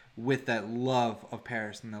Kimpembe with that love of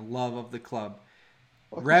Paris and the love of the club.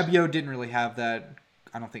 Rabiot didn't really have that.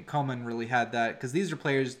 I don't think Coman really had that, because these are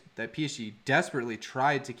players that PSG desperately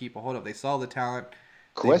tried to keep a hold of. They saw the talent.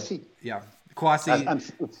 Kouassi. Kouassi. I'm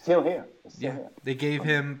still here. They gave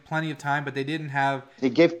him plenty of time, but they didn't have. They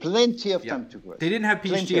gave plenty of time to Kouassi. They didn't have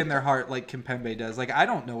PSG in their heart like Kimpembe does. Like, I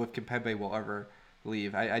don't know if Kimpembe will ever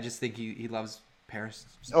leave. I just think he loves Paris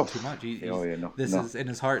too much. This is in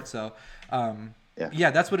his heart. So,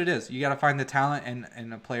 that's what it is. You got to find the talent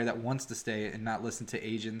and a player that wants to stay and not listen to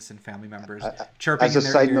agents and family members chirping in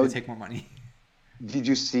their ear to take more money. Did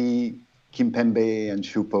you see Kimpembe and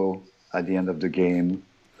Choupo at the end of the game,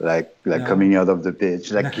 coming out of the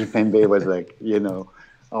pitch? Like Kimpembe was like,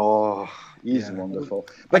 he's wonderful.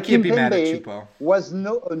 But I can't be mad at Kimpembe Choupo. was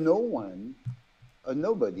a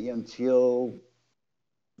nobody until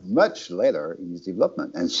much later in his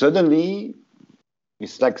development, and suddenly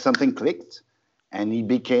it's like something clicked, and he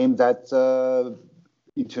became that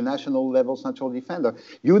international level central defender.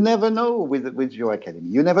 You never know with your academy.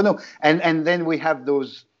 You never know. And then we have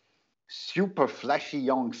those super flashy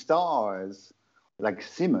young stars like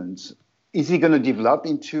Simmons. Is he going to develop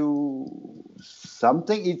into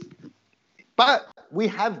something? But we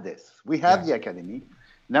have this. We have the academy.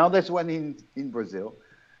 Now there's one in Brazil.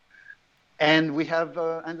 And we have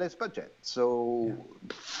endless budget. So...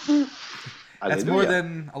 That's more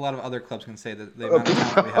than a lot of other clubs can say that the amount of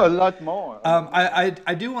talent we have. A lot more.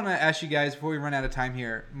 I do want to ask you guys before we run out of time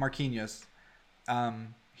here. Marquinhos,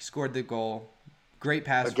 he scored the goal. Great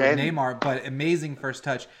pass for Neymar, but amazing first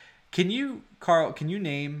touch. Carl, can you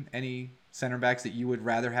name any center backs that you would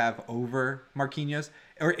rather have over Marquinhos?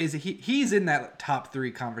 Or is he's in that top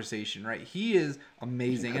 3 conversation, right? He is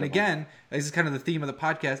amazing. And again, this is kind of the theme of the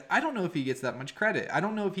podcast. I don't know if he gets that much credit. I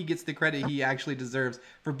don't know if he gets the credit he actually deserves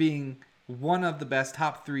for being one of the best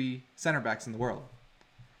top 3 center backs in the world.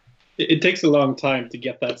 It takes a long time to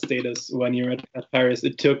get that status when you're at Paris.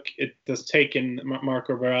 It has taken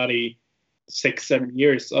Marco Verratti 6-7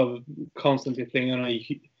 years of constantly playing on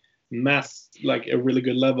a mass, like a really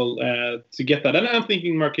good level to get that. And I'm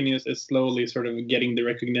thinking Marquinhos is slowly sort of getting the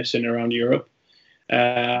recognition around Europe.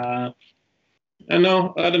 I don't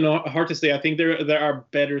know. Hard to say. I think there are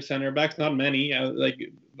better center backs, not many. Like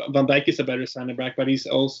Van Dijk is a better center back, but he's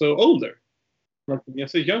also older.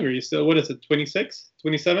 Marquinhos is younger. He's still, 26,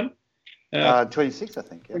 27? 26, I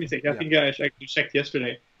think. Yeah. 26. I think I actually checked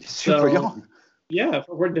yesterday. He's super young. Yeah,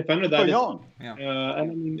 for a defender that super young. And I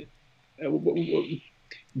mean,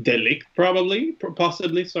 De Ligt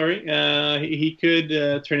possibly. Sorry, he could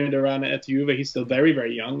turn it around at Juve. He's still very,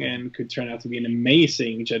 very young and could turn out to be an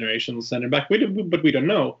amazing generational center back. But we don't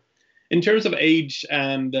know. In terms of age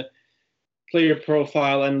and player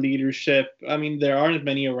profile and leadership, I mean, there aren't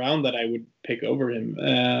many around that I would pick over him.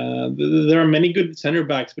 There are many good center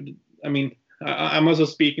backs, but I mean, I'm also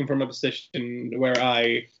speaking from a position where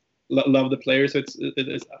I love the players. So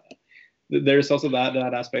it's there's also that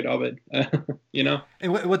aspect of it,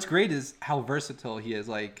 And what's great is how versatile he is.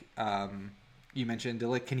 Like you mentioned, De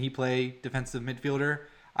Ligt, can he play defensive midfielder?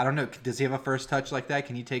 I don't know. Does he have a first touch like that?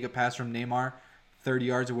 Can he take a pass from Neymar 30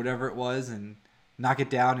 yards or whatever it was and knock it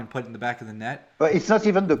down and put it in the back of the net? But it's not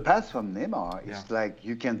even the pass from Neymar. It's like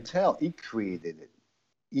you can tell he created it.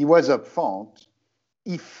 He was up front.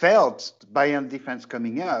 He felt Bayern defense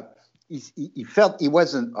coming up. He felt he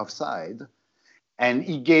wasn't offside. And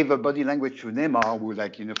he gave a body language to Neymar who,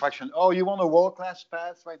 like, in a fraction, you want a world-class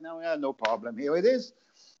pass right now? Yeah, no problem. Here it is.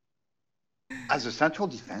 As a central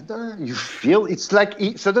defender, you feel it's like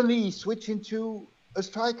suddenly he switched into a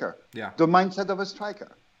striker. Yeah. The mindset of a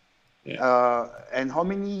striker. Yeah. And how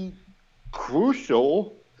many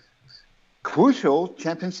crucial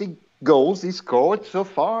Champions League goals he scored so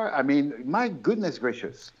far? I mean, my goodness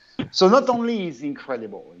gracious. So not only is he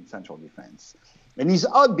incredible in central defense, and he's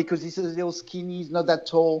odd because he's a little skinny, he's not that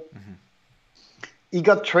tall. Mm-hmm. He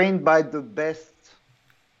got trained by the best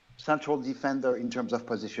central defender in terms of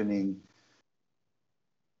positioning.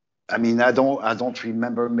 I mean, I don't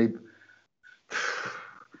remember. Maybe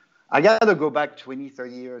I got to go back 20,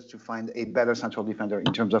 30 years to find a better central defender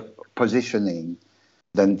in terms of positioning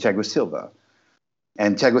than Thiago Silva.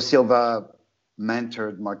 And Thiago Silva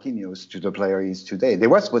mentored Marquinhos to the player he is today. There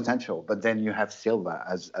was potential, but then you have Silva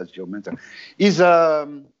as your mentor.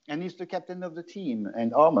 And he's the captain of the team.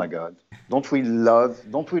 And oh my God, don't we love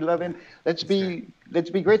him? Let's be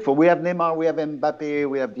grateful. We have Neymar, we have Mbappe,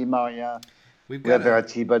 we have Di Maria, we have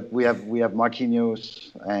Verratti, but we have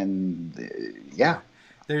Marquinhos, and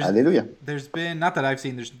hallelujah. There's been, not that I've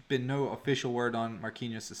seen, there's been no official word on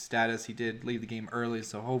Marquinhos' status. He did leave the game early,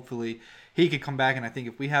 so hopefully he could come back. And I think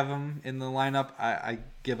if we have him in the lineup, I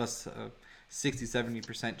give us a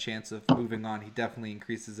 60-70% chance of moving on. He definitely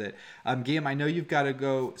increases it. Guillaume, I know you've got to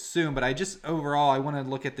go soon, but I want to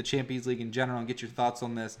look at the Champions League in general and get your thoughts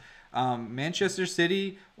on this. Manchester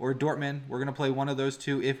City or Dortmund, we're going to play one of those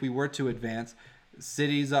two if we were to advance.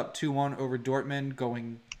 City's up 2-1 over Dortmund,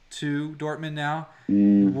 going to Dortmund now.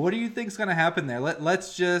 What do you think is going to happen there?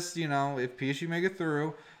 Let's just, if PSG make it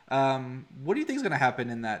through, what do you think is going to happen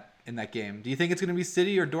in that game? Do you think it's going to be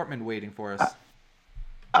City or Dortmund waiting for us?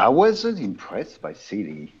 I wasn't impressed by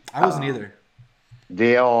City. I wasn't either.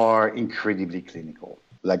 They are incredibly clinical,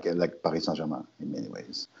 like Paris Saint-Germain in many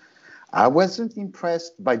ways. I wasn't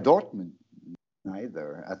impressed by Dortmund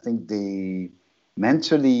either. I think they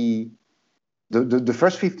mentally, the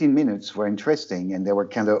first 15 minutes were interesting, and they were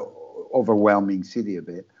kind of overwhelming City a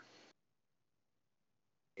bit.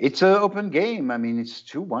 It's an open game. I mean, it's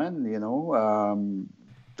 2-1,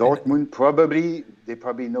 Dortmund probably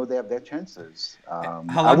know they have their chances.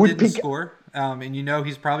 Haaland didn't score, and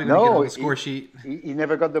he's probably going to get on the score sheet. He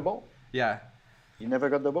never got the ball. Yeah. He never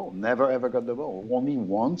got the ball. Never, ever got the ball. Only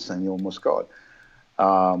once, and he almost scored.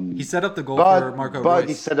 He set up the goal for Marco Reus.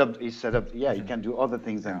 He set up. Yeah, he can do other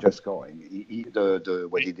things than just scoring.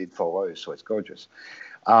 What he did for Reus was gorgeous.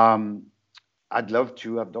 I'd love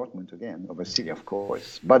to have Dortmund again over City, of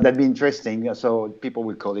course. But that'd be interesting. So people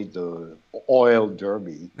will call it the oil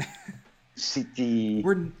derby. City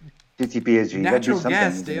PSG. Natural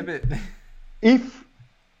gas, damn it. If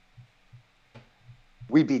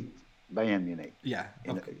we beat Bayern Munich. Yeah.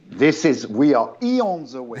 Okay. We are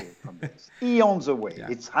eons away from this. Eons away. Yeah.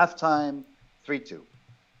 It's halftime, 3-2.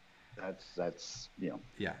 That's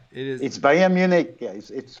Yeah, it is. It's Bayern Munich. Yeah,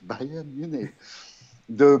 it's Bayern Munich.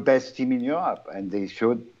 The best team in Europe, and they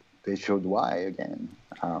showed why again.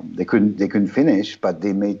 They couldn't finish, but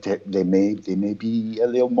they may be a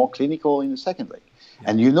little more clinical in the second leg. Yeah.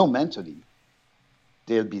 And mentally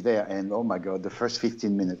they'll be there. And oh my God, the first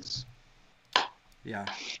 15 minutes. Yeah.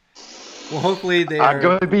 Well, hopefully they are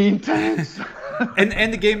going to be intense.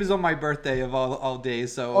 and the game is on my birthday of all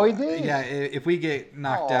days, so it is? Yeah, if we get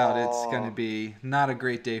knocked out, it's going to be not a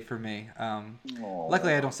great day for me.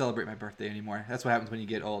 Luckily, I don't celebrate my birthday anymore. That's what happens when you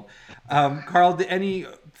get old. Carl, any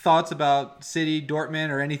thoughts about City, Dortmund,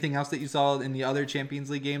 or anything else that you saw in the other Champions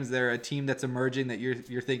League games? Is there a team that's emerging that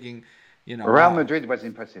you're thinking, Real Madrid was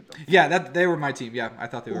impressive, though. Yeah, they were my team. Yeah, I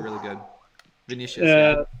thought they were really good.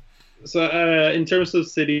 Vinicius. So in terms of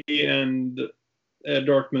City and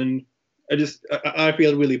Dortmund, I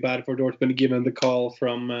feel really bad for Dortmund given the call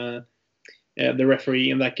from the referee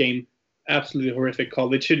in that game. Absolutely horrific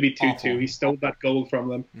call. It should be 2-2. Awful. He stole that goal from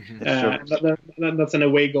them. Mm-hmm. That's an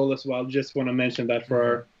away goal as well. Just want to mention that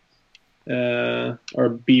for our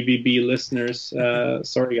BVB listeners.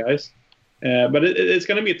 Sorry, guys. But it's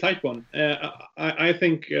going to be a tight one. I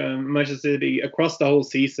think Manchester City across the whole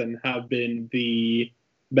season have been the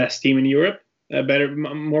best team in Europe, better,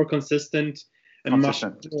 more consistent, and much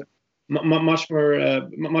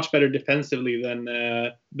better defensively than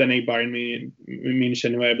a Bayern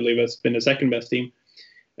München, who I believe has been the second best team.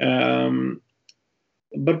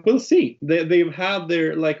 But we'll see. They've had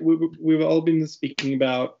their we've all been speaking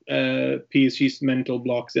about PSG's mental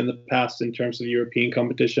blocks in the past in terms of European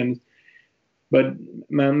competition, but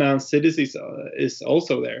Man City is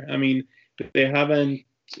also there. I mean, they haven't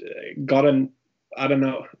gotten. I don't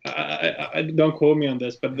know. I don't quote me on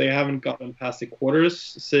this, but they haven't gotten past the quarters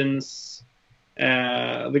since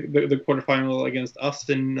the quarterfinal against us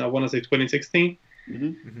in I want to say 2016.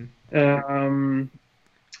 Mm-hmm.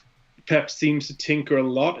 Pep seems to tinker a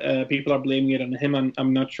lot. People are blaming it on him.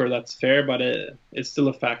 I'm not sure that's fair, but it's still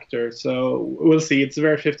a factor. So we'll see. It's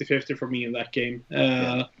very 50-50 for me in that game.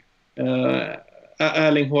 Erling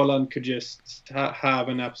Haaland could just have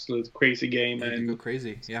an absolute crazy game and go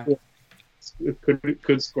crazy. Yeah.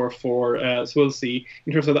 Could score 4, so we'll see.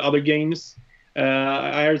 In terms of the other games,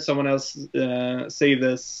 I heard someone else say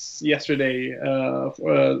this yesterday.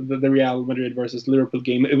 The Real Madrid versus Liverpool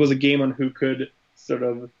game. It was a game on who could sort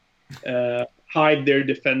of hide their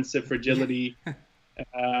defensive fragility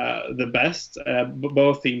the best.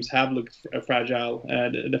 Both teams have looked fragile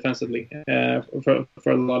defensively for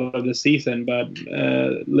a lot of the season, but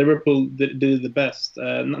Liverpool did the best.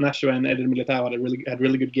 Nacho and Eder Militao had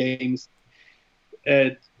really good games.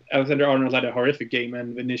 Alexander-Arnold had a horrific game,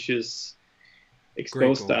 and Vinicius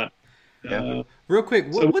exposed that. Real quick,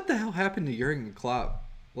 what the hell happened to Jurgen Klopp?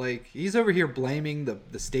 Like, he's over here blaming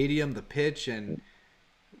the stadium, the pitch, and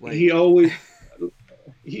like...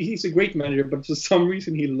 He's a great manager, but for some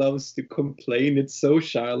reason he loves to complain. It's so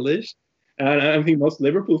childish, and I think most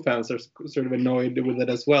Liverpool fans are sort of annoyed with it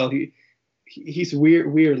as well. He's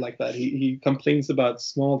weird like that. He complains about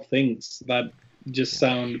small things that just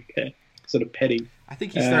sound sort of petty. I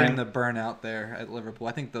think he's starting to burn out there at Liverpool.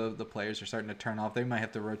 I think the players are starting to turn off. They might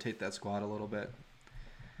have to rotate that squad a little bit.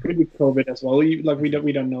 Could be COVID as well. We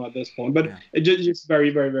don't know at this point, but just very,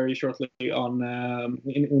 very, very shortly on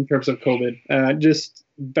in terms of COVID. Just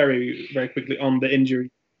very, very quickly on the injuries.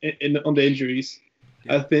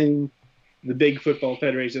 Yeah. I think the big football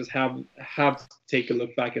federations have to take a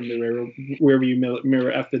look back in the rearview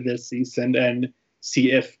mirror after this season and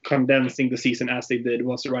see if condensing the season as they did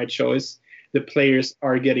was the right choice. The players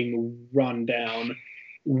are getting run down.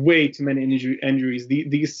 Way too many injuries.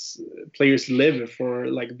 These players live for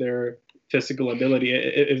like their physical ability.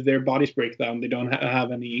 If their bodies break down, they don't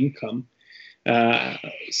have any income.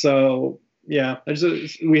 So yeah,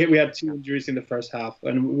 we had 2 injuries in the first half,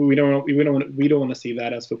 and we don't want to see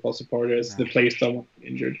that as football supporters. No. The players don't want to be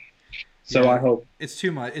injured. So I hope it's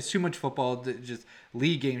too much. It's too much football. Just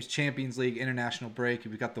league games, Champions League, international break.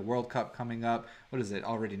 We've got the World Cup coming up. What is it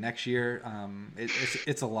already next year?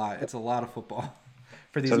 It's a lot. It's a lot of football.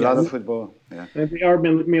 For these it's a lot of football, yeah. And they are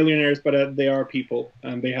millionaires, but they are people,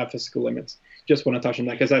 and they have physical limits. Just want to touch on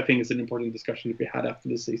that because I think it's an important discussion to be had after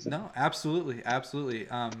this season. No, absolutely. And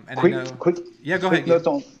quick, go ahead.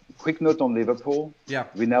 Quick note on Liverpool. Yeah.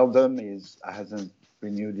 Wijnaldum hasn't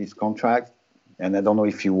renewed his contract, and I don't know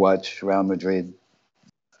if you watch Real Madrid,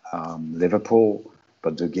 Liverpool,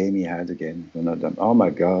 but the game he had again, Wijnaldum. Oh my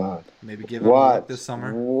God! Maybe give him a look this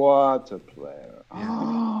summer. What a player!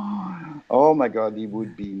 Yeah. Oh my God, he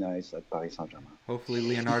would be nice at Paris Saint-Germain. Hopefully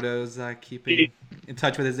Leonardo's keeping in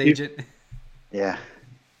touch with his agent. Yeah.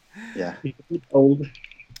 He's old.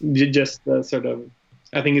 Just sort of,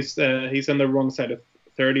 I think he's on the wrong side of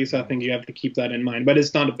 30, so I think you have to keep that in mind. But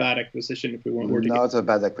it's not a bad acquisition if we want to. Not a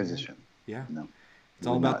bad acquisition. Yeah. No. It's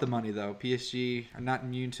all about the money, though. PSG are not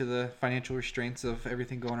immune to the financial restraints of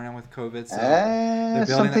everything going on with COVID. So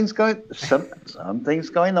something's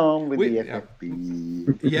going on with the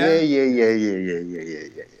FFP.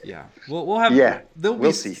 Yeah. We'll have. Yeah. There'll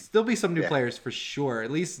be some new players for sure. At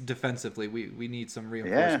least defensively, we need some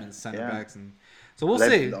reinforcements, center backs, and so we'll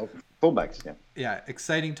see. Fullbacks. Yeah. Yeah.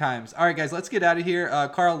 Exciting times. All right, guys. Let's get out of here.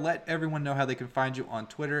 Carl, let everyone know how they can find you on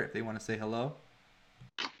Twitter if they want to say hello.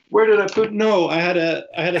 Where did I put? No, I had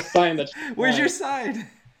a sign that. Where's your sign?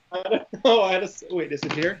 Wait, is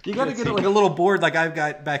it here? You got to get it like a little board like I've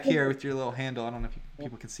got back here with your little handle. I don't know if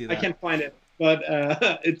people can see that. I can't find it, but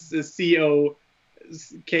it's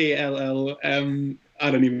COKLLM.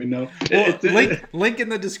 I don't even know. Well, link in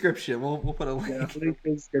the description. We'll put a link. Yeah, link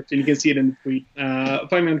in the description. You can see it in the tweet.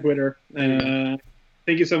 Find me on Twitter.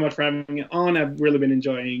 Thank you so much for having me on. I've really been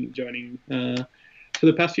enjoying joining for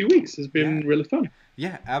the past few weeks. It's been really fun.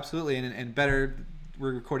 Yeah, absolutely. And better,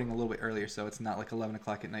 we're recording a little bit earlier, so it's not like 11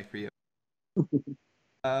 o'clock at night for you.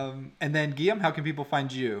 And then, Guillaume, how can people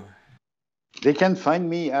find you? They can find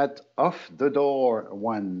me at Off the Door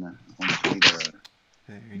 1 on Twitter.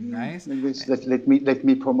 Very nice. Let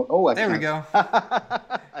me promote. Oh, there we go.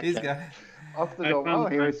 He's got it. Off the Door. Oh,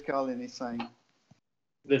 here is Carl and his sign.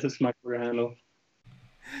 This is my Twitter handle.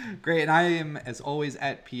 Great, and I am, as always,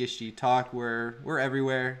 at PSG Talk. We're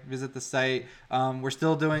everywhere. Visit the site. We're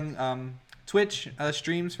still doing Twitch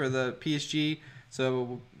streams for the PSG,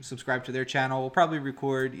 so subscribe to their channel. We'll probably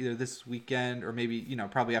record either this weekend or maybe,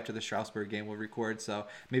 probably after the Strasbourg game we'll record. So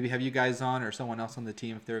maybe have you guys on or someone else on the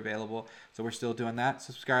team if they're available. So we're still doing that.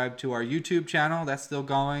 Subscribe to our YouTube channel. That's still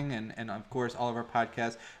going. And of course, all of our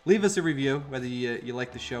podcasts. Leave us a review, whether you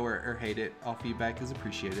like the show or hate it. All feedback is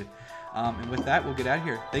appreciated. And with that, we'll get out of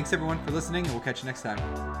here. Thanks, everyone, for listening, and we'll catch you next time.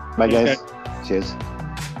 Bye, guys. Cheers.